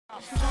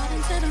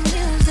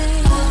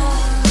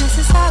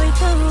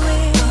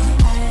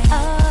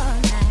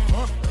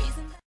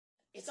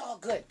It's all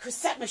good.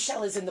 Chrisette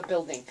Michele is in the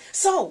building.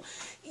 So,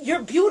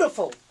 you're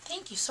beautiful.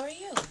 Thank you. So are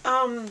you.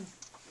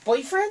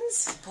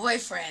 Boyfriends?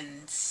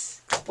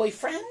 Boyfriends.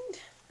 Boyfriend?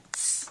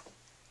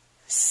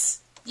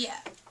 Yeah.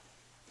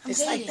 It's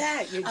dating. like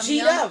that. You're I'm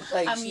G'd young, up.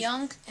 Like I'm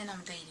young and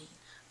I'm dating.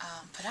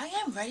 But I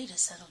am ready to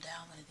settle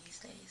down one of these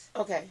days.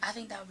 Okay. I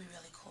think that would be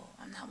really cool.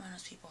 I'm not one of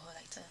those people who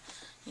like to,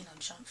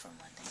 jump from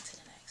one thing to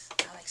the next.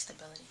 I like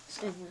stability.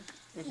 So,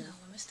 when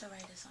Mr.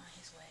 Right is on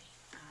his way,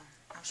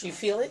 I'm sure. You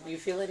feel it? You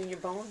feel it in your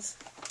bones?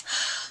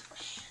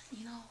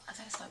 Man, I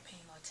gotta start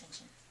paying more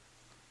attention.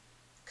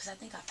 Because I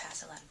think I pass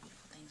a lot of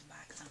beautiful things by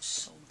because I'm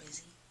so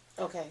busy.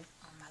 Okay.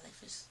 My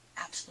life is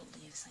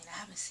absolutely insane. I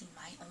haven't seen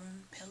my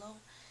own pillow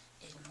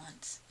in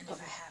months. And if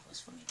I have, it was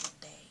for maybe a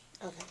day.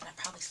 Okay. And I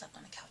probably slept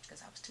on the couch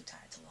because I was too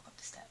tired to walk up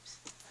the steps.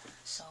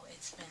 So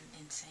it's been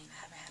insane.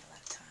 I haven't had a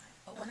lot of time.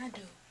 But when I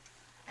do,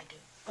 I do.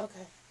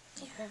 Okay.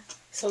 Yeah. Okay.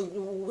 So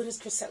what does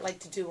Chrisette like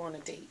to do on a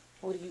date?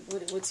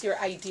 What's your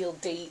ideal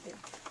date?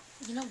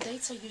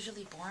 Dates are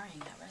usually boring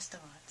at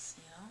restaurants,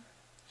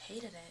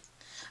 Hated it.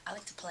 I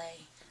like to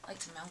play. I like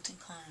to mountain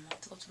climb. I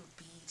like to go to the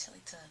beach. I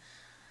like to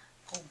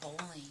go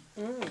bowling.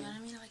 You know what I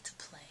mean? I like to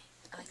play.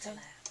 I like to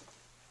laugh.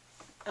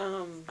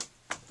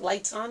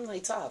 Lights on,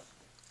 lights off?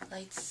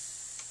 Lights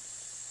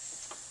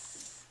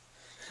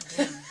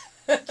dim.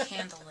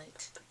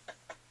 Candlelit.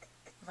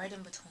 Right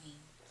in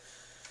between.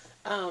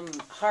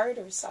 Hard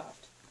or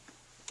soft?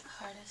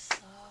 Hard or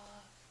soft.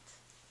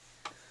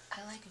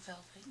 I like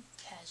velvet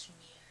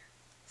cashmere.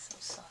 So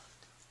soft.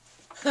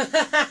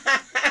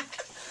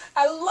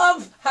 I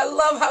love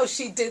how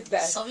she did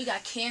that. So we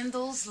got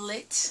candles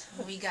lit.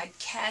 We got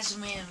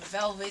cashmere and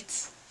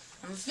velvet.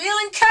 I'm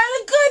feeling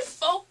kind of good,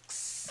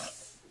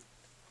 folks.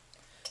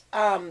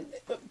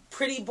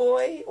 Pretty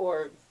boy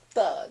or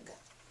thug?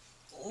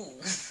 Ooh,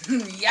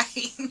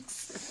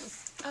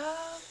 yikes.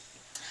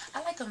 I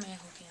like a man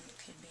who can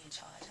be in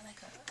charge. I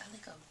like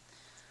a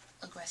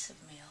aggressive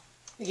male.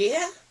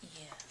 Yeah?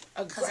 Yeah.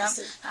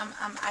 Aggressive.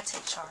 I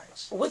take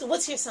charge.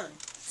 What's your sign?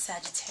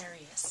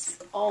 Sagittarius.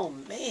 Oh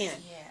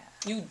man. Yeah.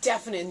 You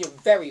definitely, and you're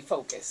very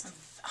focused. I'm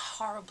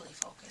horribly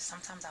focused.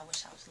 Sometimes I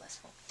wish I was less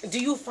focused. Do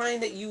you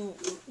find that you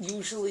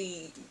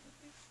usually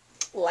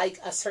like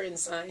a certain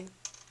sign?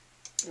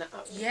 No.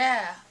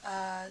 Yeah.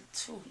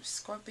 Two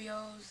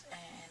Scorpios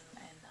and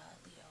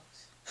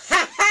Leos.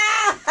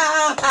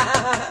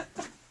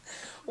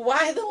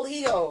 Why the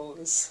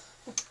Leos?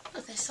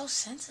 They're so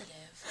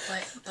sensitive,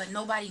 but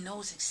nobody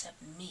knows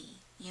except me.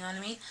 You know what I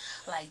mean?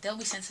 Like, they'll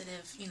be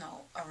sensitive,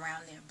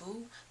 around their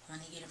boo. When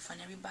they get in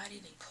front of everybody,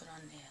 they put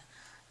on their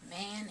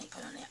man, they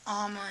put on their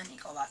armor, and they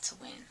go out to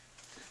win.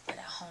 But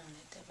at home,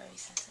 they're very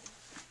sensitive.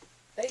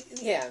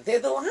 They're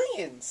the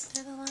lions.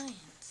 They're the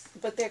lions.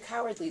 But they're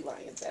cowardly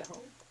lions at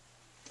home.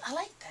 I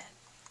like that.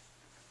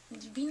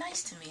 Be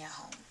nice to me at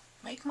home.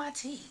 Make my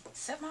tea.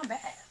 Set my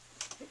bath.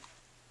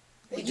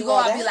 When you go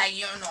out, be like,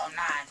 I'm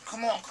not.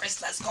 Come on,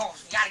 Chris, let's go.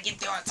 We gotta get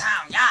there on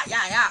time.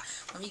 Yeah.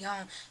 When we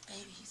going,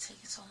 baby, you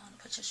taking so long to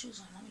put your shoes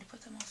on. Want me to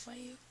put them on for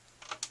you?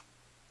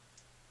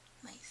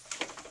 Nice.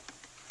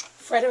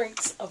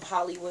 Fredericks of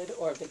Hollywood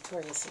or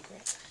Victoria's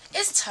Secret?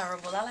 It's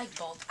terrible. I like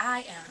both.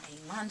 I am a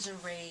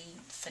lingerie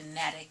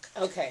fanatic.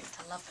 Okay.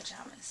 I love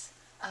pajamas.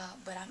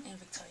 But I'm in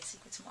Victoria's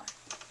Secret more.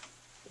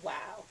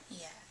 Wow.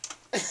 Yeah.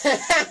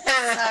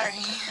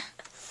 Sorry.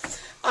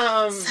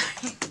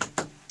 Sorry.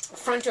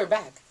 Front or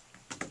back?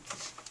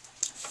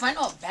 Front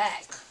or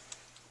back?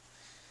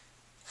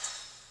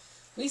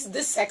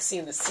 This sexy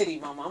in the city,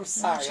 Mama. I'm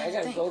sorry. I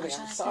gotta go there.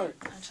 I'm sorry.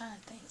 I'm trying to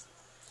think.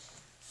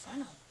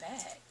 Front or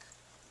back?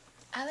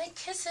 I like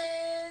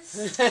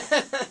kisses.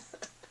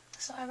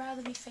 So I'd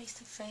rather be face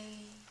to face.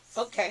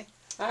 Okay.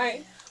 All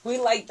right. Yeah. We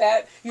like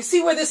that. You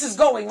see where this is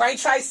going, right?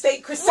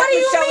 Tri-State. Chrisette What do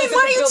you Michele mean?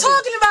 What are you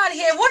talking about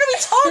here? What are we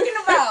talking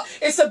about?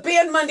 It's a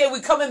Band Monday. We're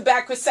coming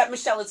back. Chrisette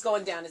Michele is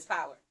going down. It's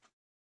power.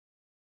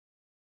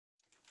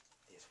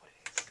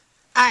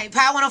 All right,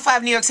 Power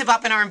 105, New York's Hip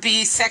Hop and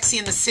R&B, Sexy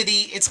in the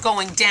City. It's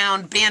going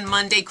down. Band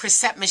Monday.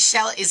 Chrisette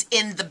Michele is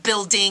in the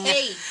building.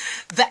 Hey.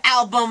 The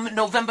album,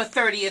 November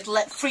 30th,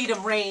 Let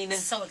Freedom Reign.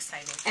 So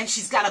excited. And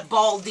she's got a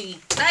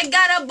baldy. I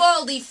got a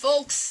baldy,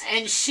 folks.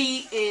 And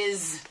she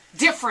is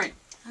different.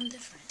 I'm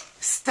different.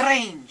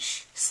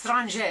 Strange.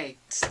 Strange.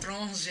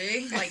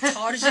 Strange? Like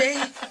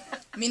Tarjay?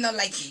 Me not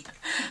like it.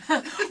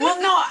 Well,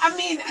 no, I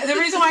mean, the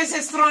reason why I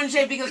said strange,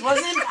 because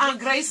wasn't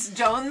Grace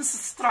Jones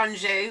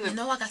strange? I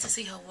got to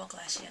see her walk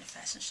last year at a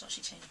fashion show.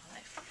 She changed my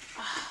life.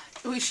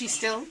 Who is she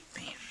still?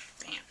 Bam.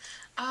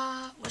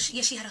 Well,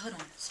 she had a hood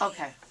on. So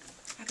Okay.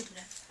 Yeah, I could do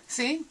that.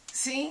 See?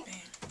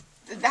 Bam.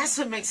 That's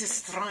what makes it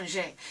strange.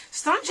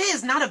 Strange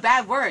is not a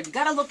bad word. You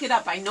gotta look it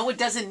up. I know it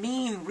doesn't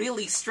mean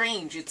really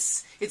strange.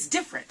 It's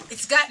different.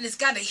 It's got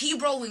a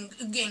Hebrew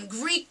and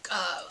Greek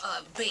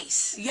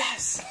base.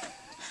 Yes.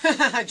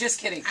 Just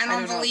kidding. I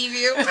don't believe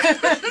you.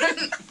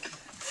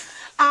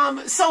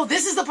 So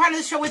this is the part of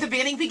the show where the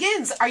banning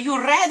begins. Are you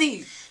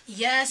ready?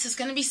 Yes, it's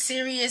gonna be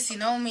serious. You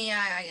know me.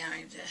 I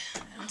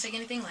don't take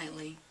anything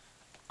lightly.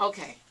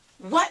 Okay.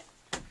 What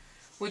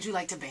would you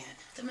like to ban?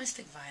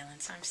 Domestic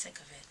violence. I'm sick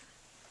of it.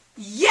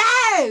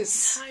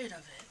 Yes! I'm tired of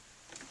it.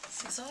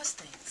 It's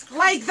exhausting. It's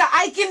like the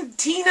Ike and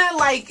Tina,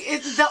 like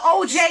the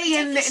OJ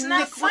and it's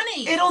not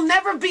funny. It'll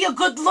never be a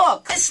good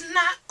look. It's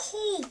not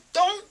cool.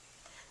 Don't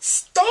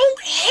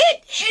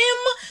hit him.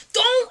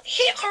 Don't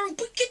hit her.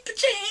 Put your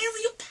hands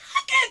in your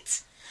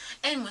pocket.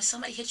 And when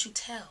somebody hits you,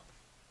 tell.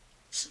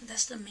 So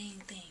that's the main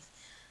thing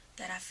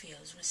that I feel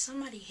is when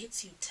somebody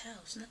hits you,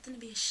 tell. There's nothing to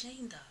be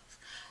ashamed of.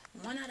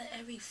 1 out of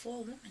every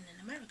 4 women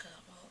in America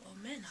or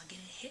men are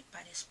getting hit by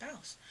their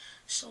spouse.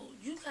 So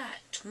you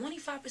got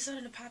 25%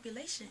 of the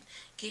population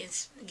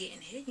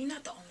getting hit. You're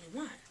not the only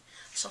one.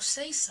 So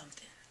say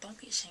something. Don't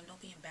be ashamed.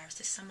 Don't be embarrassed.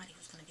 There's somebody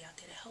who's going to be out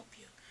there to help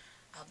you.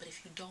 But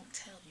if you don't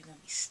tell, you're going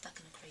to be stuck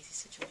in a crazy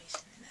situation,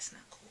 and that's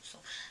not cool. So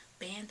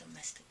ban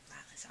domestic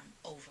violence. I'm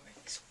over it.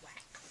 It's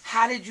whack.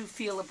 How did you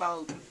feel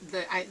about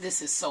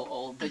this is so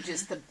old, but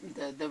just the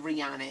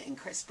Rihanna and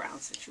Chris Brown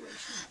situation?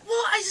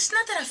 Well, it's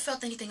not that I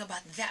felt anything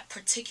about that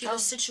particular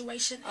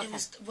situation. Okay. It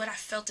was what I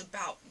felt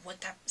about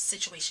what that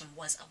situation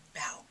was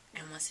about.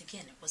 And once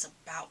again, it was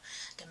about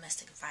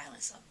domestic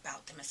violence,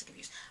 about domestic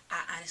abuse.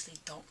 I honestly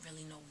don't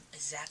really know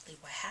exactly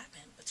what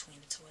happened between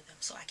the two of them,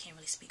 so I can't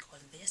really speak on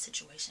their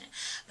situation.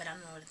 But I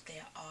know that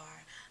there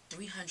are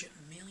 300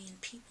 million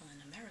people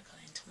in America,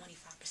 and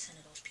 25%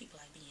 of those people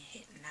are being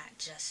hit, not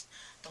just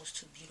those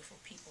 2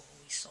 beautiful people who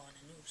we saw in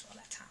the news all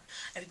that time.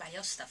 Everybody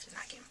else's stuff is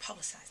not getting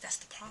publicized.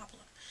 That's the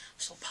problem.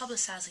 So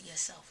publicize it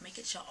yourself. Make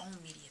it your own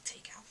media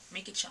takeout.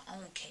 Make it your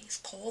own case.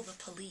 Call the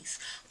police.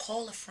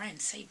 Call a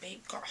friend. Say,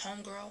 babe,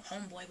 homegirl,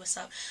 homeboy, what's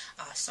up?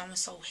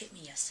 So-and-so hit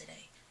me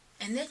yesterday.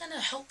 And they're going to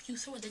help you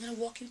through it. They're going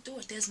to walk you through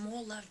it. There's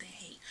more love than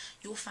hate.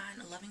 You'll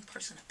find a loving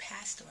person, a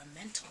pastor, a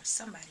mentor,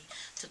 somebody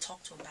to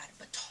talk to about it.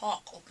 But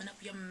talk. Open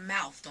up your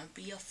mouth. Don't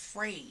be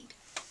afraid.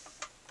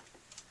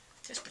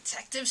 There's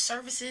protective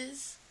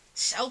services,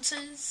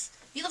 shelters.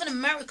 You live in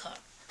America.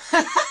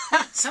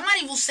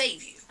 Somebody will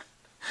save you.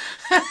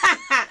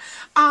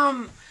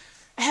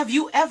 Have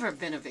you ever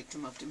been a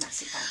victim of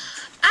domestic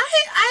violence?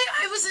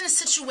 I was in a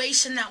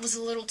situation that was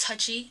a little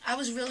touchy. I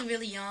was really,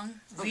 really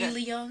young. Okay.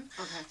 Really young.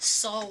 Okay.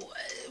 So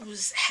it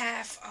was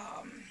half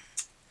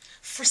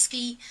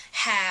frisky,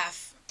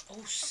 half,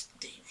 oh,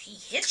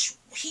 he hit you.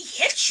 He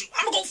hit you.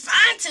 I'm going to go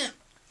find him.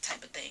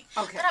 Type of thing.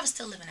 Okay. But I was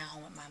still living at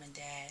home with mom and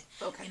dad.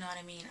 Okay. You know what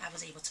I mean? I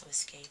was able to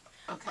escape.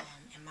 Okay.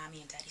 And mommy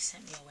and daddy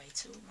sent me away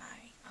to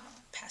my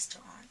pastor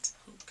aunt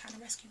who kind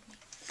of rescued me.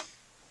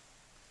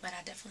 But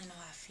I definitely know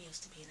how it feels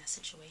to be in that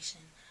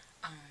situation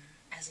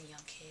as a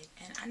young kid.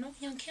 And I know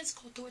young kids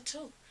go through it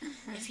too.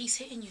 Mm-hmm. If he's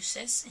hitting you,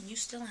 sis, and you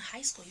still in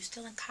high school, you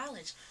still in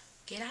college,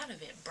 get out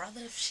of it.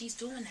 Brother, if she's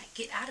doing that,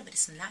 get out of it.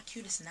 It's not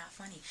cute. It's not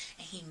funny.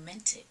 And he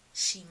meant it.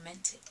 She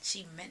meant it.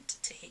 She meant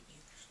to hit you.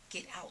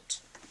 Get out.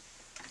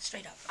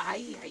 Straight up.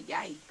 Aye.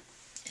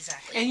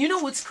 Exactly. And you know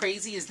what's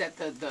crazy is that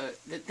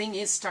the thing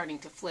is starting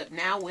to flip.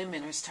 Now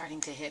women are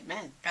starting to hit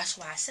men. That's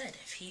why I said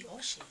if he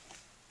or she.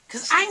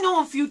 Because I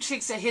know a few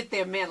chicks that hit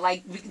their men,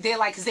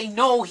 because they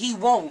know he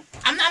won't.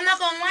 I'm not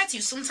going to lie to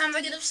you. Sometimes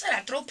I get upset. I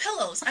throw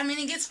pillows. I mean,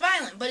 it gets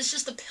violent, but it's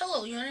just a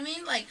pillow, you know what I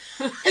mean? Like,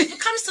 if it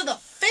comes to the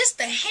fist,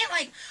 the hand,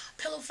 like,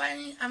 pillow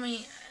fighting, I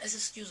mean, it's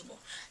excusable.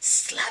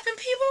 Slapping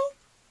people?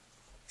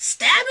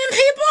 Stabbing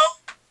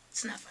people?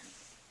 It's not funny.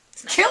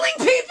 It's not Killing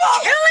funny. People?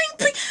 Killing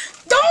people?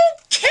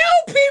 Don't kill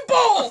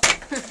people!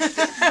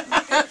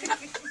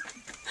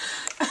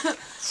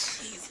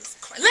 Jesus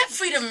Christ. Let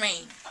freedom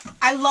reign.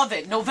 I love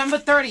it. November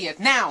 30th.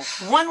 Now,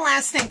 one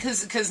last thing,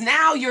 because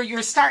now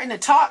you're starting to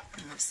talk.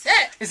 I'm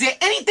upset. Is there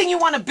anything you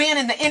want to ban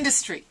in the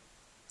industry?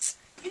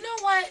 You know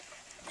what?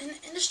 In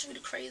the industry, the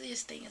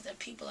craziest thing is that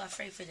people are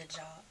afraid for their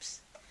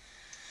jobs.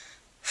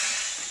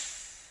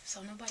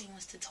 So nobody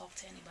wants to talk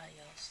to anybody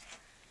else.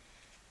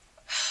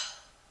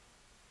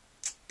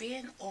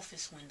 Ban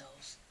office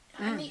windows.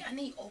 I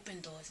need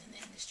open doors in the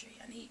industry.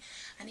 I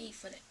need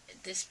for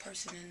this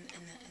person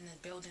in the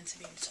building to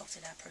be able to talk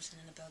to that person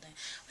in the building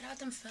without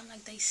them feeling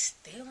like they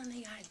stealing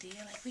the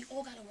idea. Like, we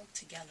all gotta work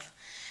together,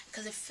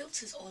 because it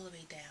filters all the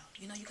way down.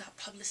 You know, you got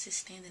publicists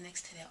standing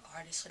next to their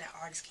artists so that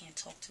artists can't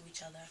talk to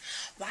each other.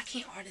 Why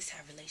can't artists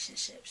have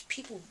relationships?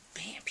 People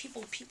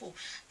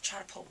try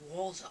to put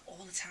walls up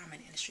all the time in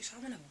the industry. So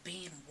I want to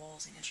ban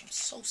walls in the industry. I'm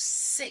so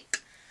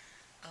sick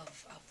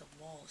of the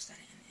walls that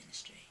are in the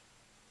industry.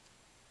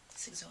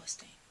 It's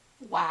exhausting.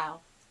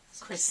 Wow.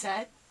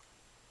 Chrisette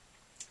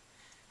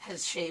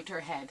has shaved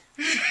her head.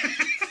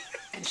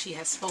 And she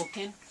has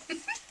spoken.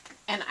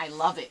 And I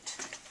love it.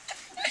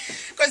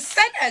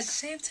 Chrisette has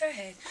shaved her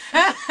head.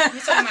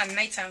 You're talking about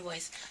nighttime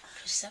voice.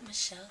 Chrisette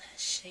Michele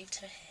has shaved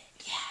her head.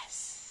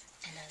 Yes.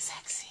 And that's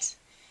sexy.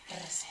 In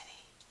the city.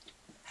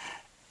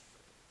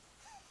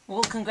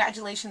 Well,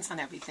 congratulations on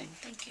everything.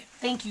 Thank you.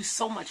 Thank you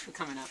so much for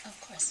coming up.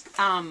 Of course.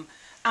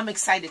 I'm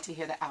excited to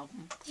hear the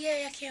album.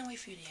 Yeah, I can't wait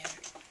for you to hear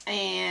it.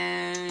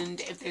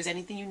 And if there's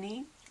anything you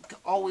need, you can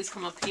always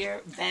come up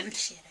here,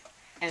 vent,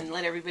 and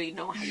let everybody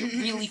know how you're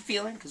really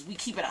feeling, because we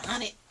keep it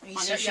 100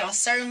 on the show. Y'all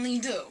certainly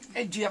do.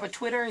 Do you have a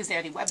Twitter? Is there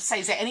any website?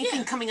 Is there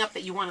anything coming up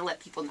that you want to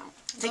let people know?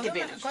 Take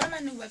advantage. Go to my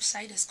new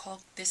website. It's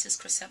called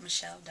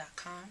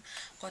thisischrisettemichele.com.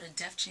 Go to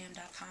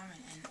defjam.com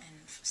and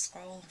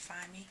scroll and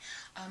find me.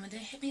 And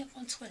then hit me up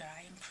on Twitter.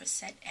 I am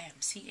Chrisette M.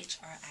 CHRISETTE,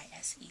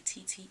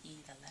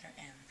 the letter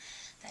M.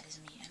 That is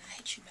me. And I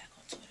hit you back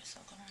on Twitter. So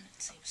go on and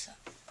say what's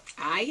up.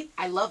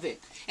 I love it.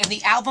 And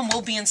the album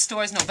will be in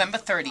stores November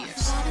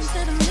 30th.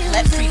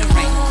 Let freedom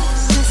ring.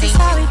 Thank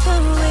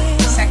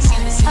you. Sexy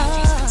in the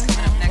CG's